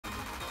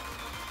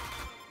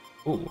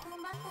Ooh.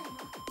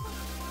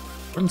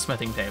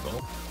 Runesmithing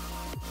table.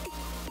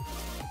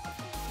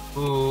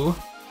 Ooh.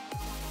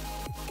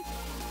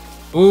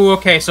 Ooh,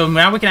 okay, so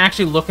now we can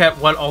actually look at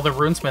what all the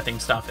runesmithing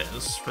stuff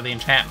is for the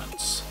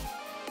enchantments.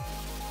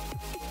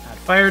 Add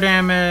fire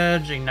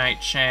damage,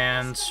 ignite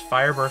chance,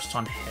 fire burst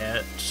on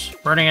hit,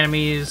 burning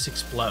enemies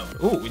explode.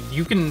 Ooh,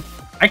 I can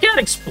add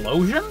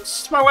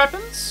explosions to my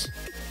weapons?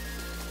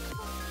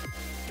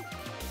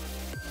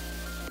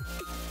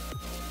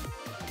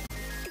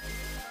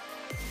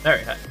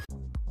 Very high.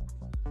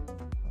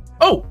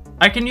 Oh!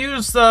 I can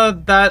use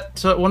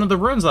one of the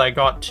runes that I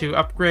got to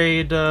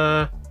upgrade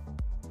the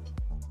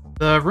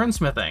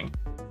runesmithing.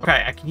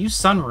 Okay, I can use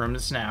sun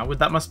runes now.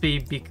 That must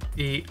be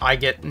I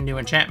get new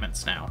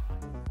enchantments now.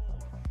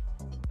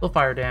 Still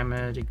fire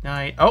damage,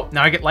 ignite. Oh,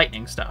 now I get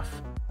lightning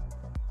stuff.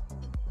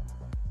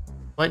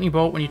 Lightning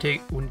bolt when you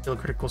deal a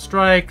critical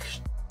strike.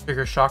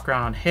 Trigger shock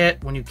round on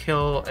hit when you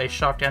kill a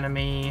shocked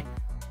enemy.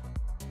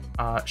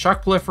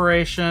 Shock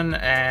proliferation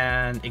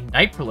and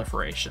ignite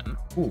proliferation.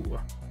 Ooh.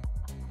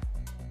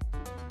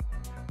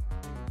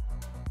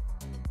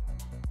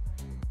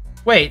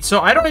 Wait, so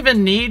I don't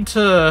even need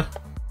to...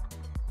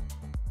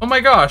 Oh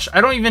my gosh,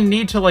 I don't even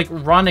need to, like,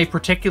 run a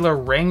particular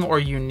ring or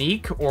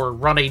unique or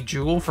run a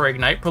jewel for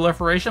ignite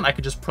proliferation. I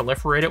could just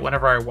proliferate it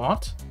whenever I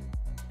want,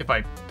 if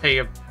I pay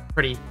a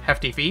pretty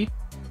hefty fee.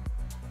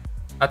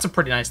 That's a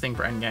pretty nice thing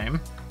for endgame.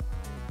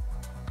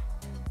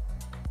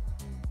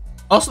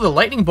 Also, the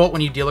lightning bolt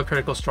when you deal a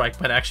critical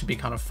strike might actually be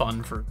kind of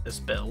fun for this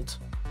build.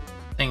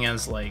 Thing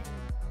is, like...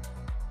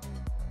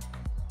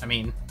 I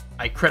mean,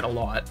 I crit a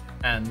lot,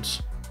 and...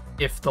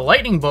 if the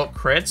lightning bolt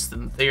crits,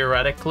 then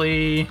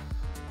theoretically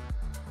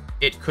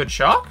it could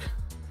shock.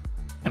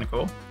 Kind of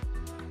cool.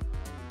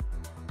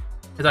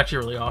 It's actually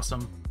really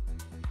awesome.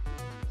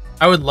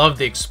 I would love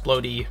the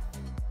explodey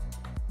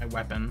my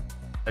weapon.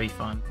 That'd be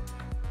fun.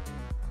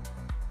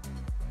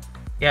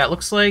 Yeah, it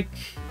looks like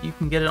you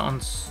can get it on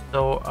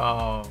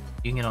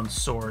you can get it on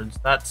swords.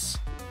 That's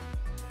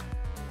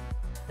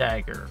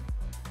dagger.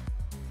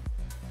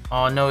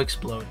 Oh, no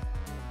explode.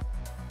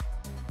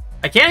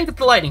 I can get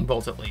the lightning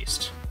bolt at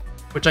least.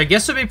 Which I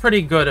guess would be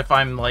pretty good if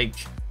I'm, like,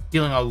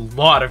 dealing a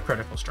lot of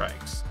critical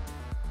strikes.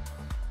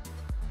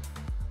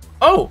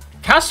 Oh!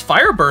 Cast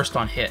Fire Burst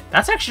on hit.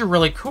 That's actually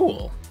really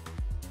cool.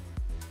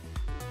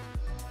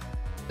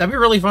 That'd be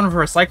really fun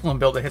for a Cyclone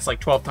build that hits,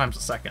 like, 12 times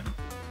a second.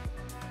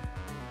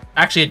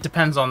 Actually, it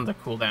depends on the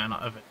cooldown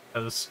of it,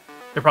 because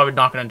they're probably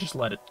not going to just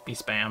let it be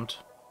spammed.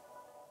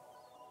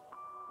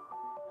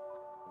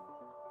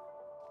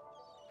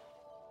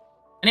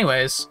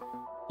 Anyways,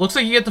 looks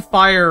like you get the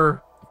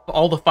fire...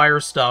 all the fire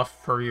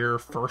stuff for your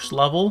first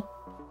level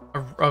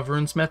of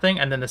runesmithing,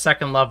 and then the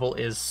second level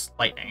is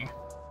lightning.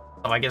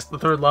 So I guess the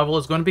third level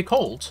is going to be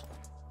cold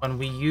when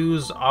we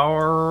use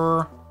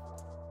our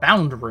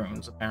bound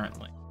runes,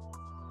 apparently.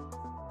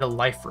 The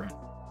life rune.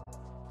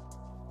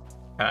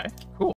 Okay, cool.